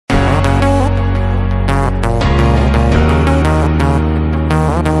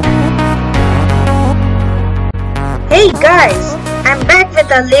Guys, I'm back with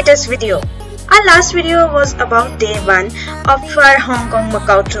the latest video. Our last video was about day 1 of our Hong Kong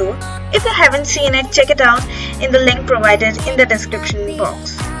Macau tour. If you haven't seen it, check it out in the link provided in the description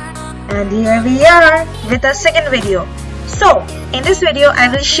box. And here we are with our second video. So, in this video I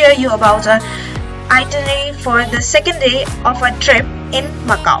will share you about our itinerary for the second day of our trip in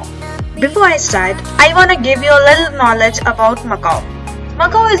Macau. Before I start, I want to give you a little knowledge about Macau.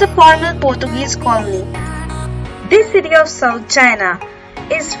 Macau is a former Portuguese colony. This city of South China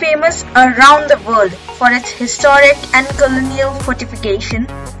is famous around the world for its historic and colonial fortification,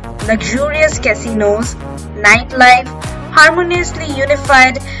 luxurious casinos, nightlife, harmoniously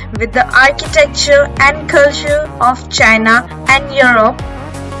unified with the architecture and culture of China and Europe,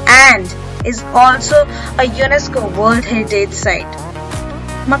 and is also a UNESCO World Heritage Site.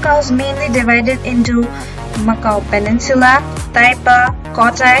 Macau is mainly divided into Macau Peninsula, Taipa,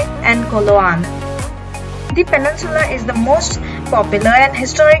 Cotai and Koloan. The peninsula is the most popular and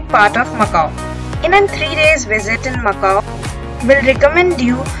historic part of Macau. In a 3 days visit in Macau, we'll recommend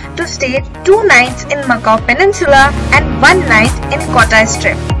you to stay 2 nights in Macau Peninsula and 1 night in Cotai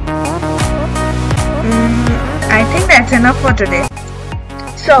Strip. I think that's enough for today.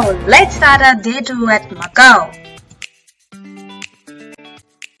 So let's start our day 2 at Macau.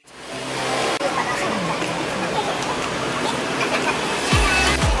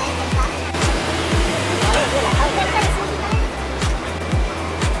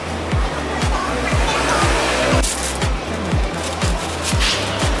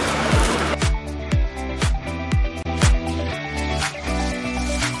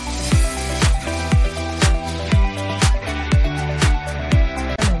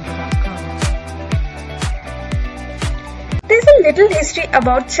 There's a little history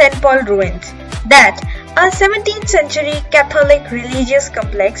about St. Paul ruins. That a 17th century Catholic religious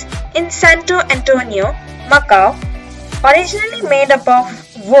complex in Santo Antonio, Macau, originally made up of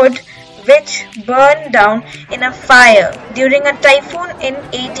wood which burned down in a fire during a typhoon in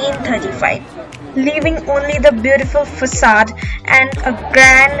 1835, leaving only the beautiful facade and a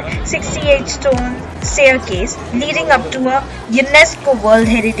grand 68-stone staircase leading up to a UNESCO World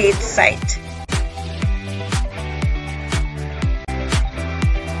Heritage Site.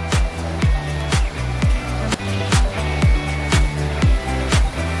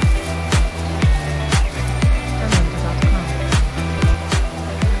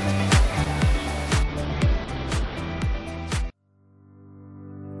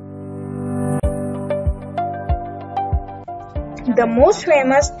 The most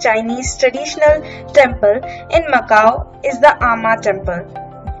famous Chinese traditional temple in Macau is the AMaTemple.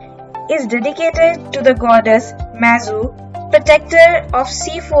 It is dedicated to the goddess Mazu, protector of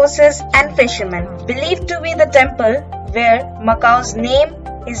sea forces and fishermen, believed to be the temple where Macau's name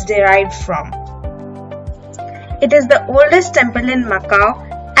is derived from. It is the oldest temple in Macau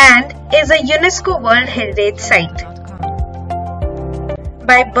and is a UNESCO World Heritage Site.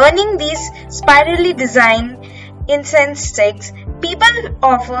 By burning these spirally designed incense sticks, people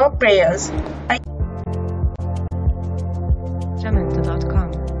offer prayers.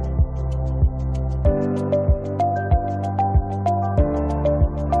 AMaTemple.com.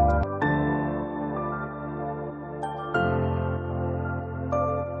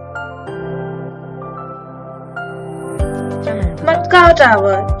 Macau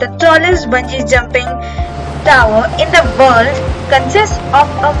Tower, the tallest bungee jumping tower in the world, consists of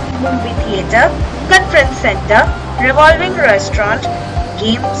a movie theater, conference center, revolving restaurant,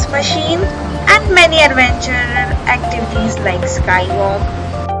 games machine, and many adventure activities like skywalk,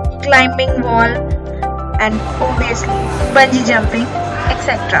 climbing wall, and obviously bungee jumping,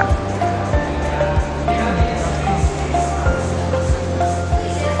 etc.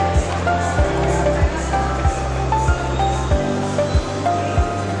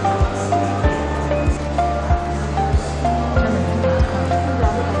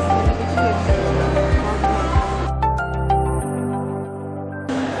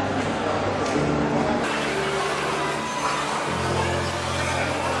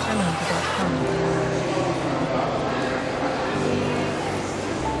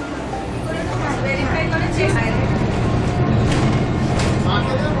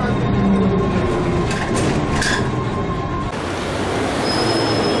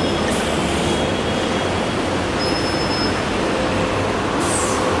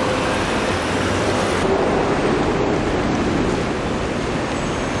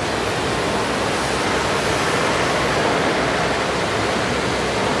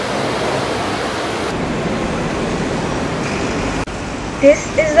 This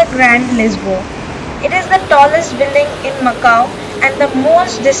is the Grand Lisboa. It is the tallest building in Macau and the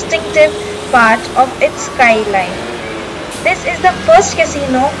most distinctive part of its skyline. This is the first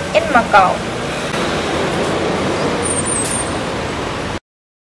casino in Macau.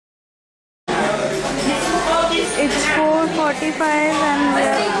 It's 4:45 and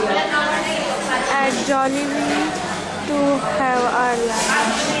we're at Jollibee to have our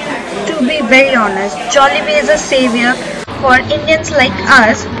lunch. To be very honest, Jollibee is a savior for Indians like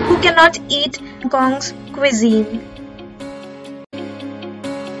us who cannot eat Hong Kong's cuisine.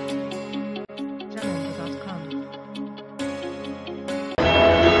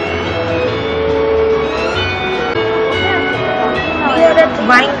 We are at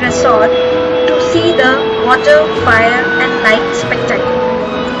Wine Resort to see the water, fire and light spectacle.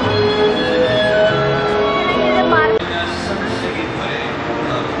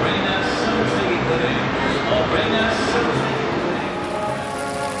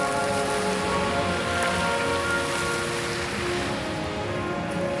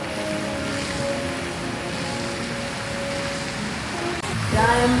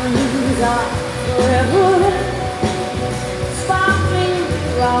 Diamonds are forever, sparkling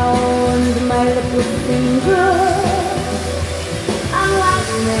round my little finger.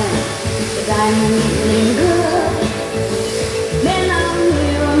 Unlike men, the diamonds linger. Men are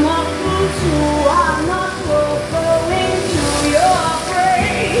mere mortals who are not going to your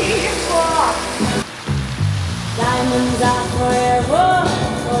grave. Diamonds are forever,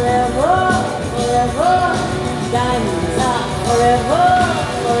 forever, forever. Diamonds are forever,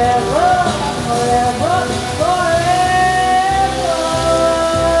 forever, forever, forever.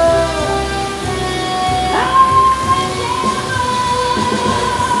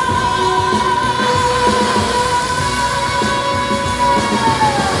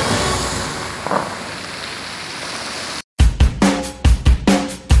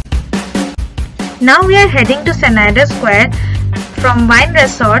 Now we are heading to Senado Square from Wine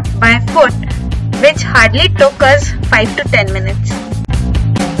Resort by foot, which hardly took us 5 to 10 minutes.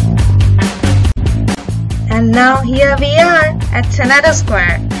 And now here we are at Senado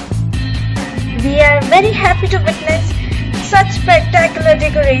Square. We are very happy to witness such spectacular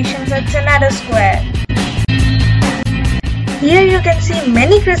decorations at Senado Square. Here you can see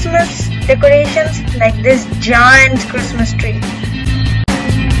many Christmas decorations like this giant Christmas tree.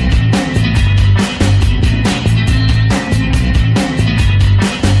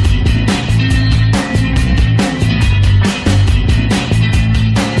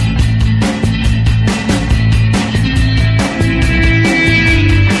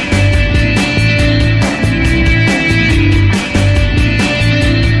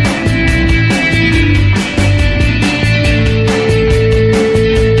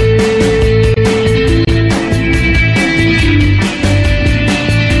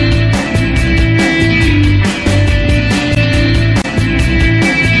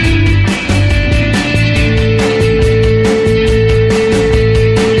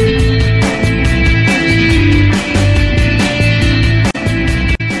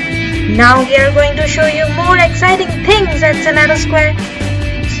 Now we are going to show you more exciting things at Senado Square.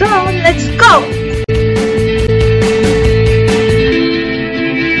 So let's go!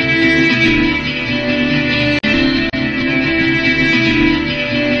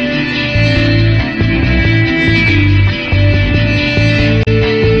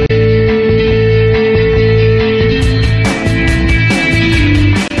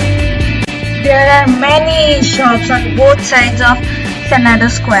 There are many shops on both sides of Senado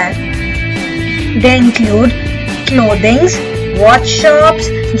Square. They include clothings, watch shops,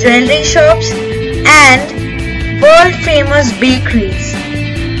 jewelry shops, and world-famous bakeries.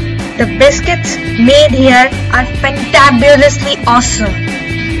 The biscuits made here are fantabulously awesome.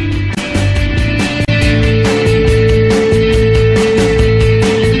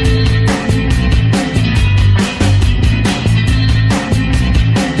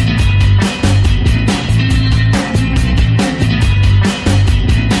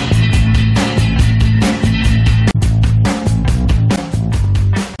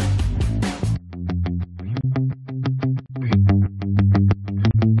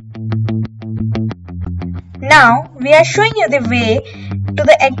 Now we are showing you the way to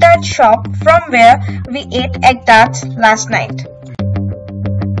the egg tart shop from where we ate egg tarts last night.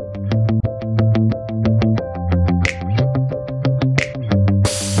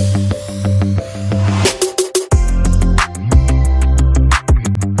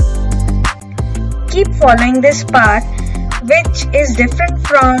 Keep following this path, which is different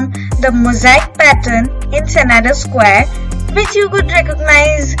from the mosaic pattern in Senado Square, which you could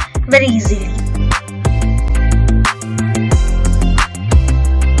recognize very easily.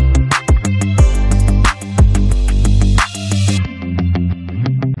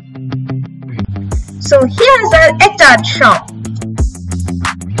 So here's our egg tart shop.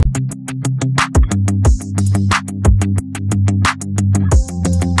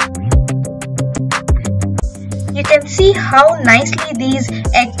 You can see how nicely these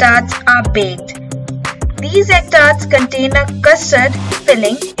egg tarts are baked. These egg tarts contain a custard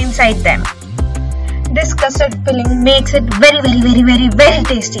filling inside them. This custard filling makes it very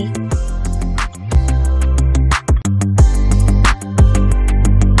tasty.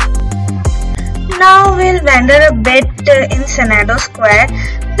 Now we'll wander a bit in Senado Square,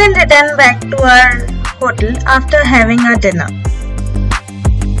 then return back to our hotel after having our dinner.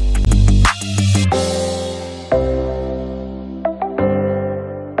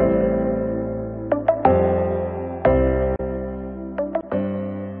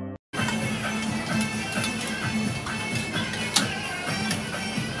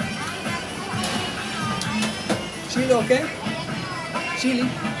 Chili, okay? Chili?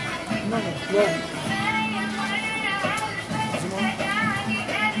 No.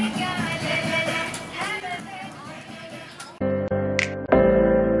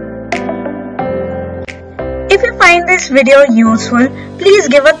 If you find this video useful, please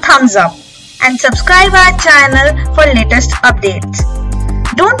give a thumbs up and subscribe our channel for latest updates.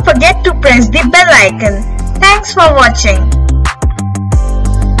 Don't forget to press the bell icon. Thanks for watching.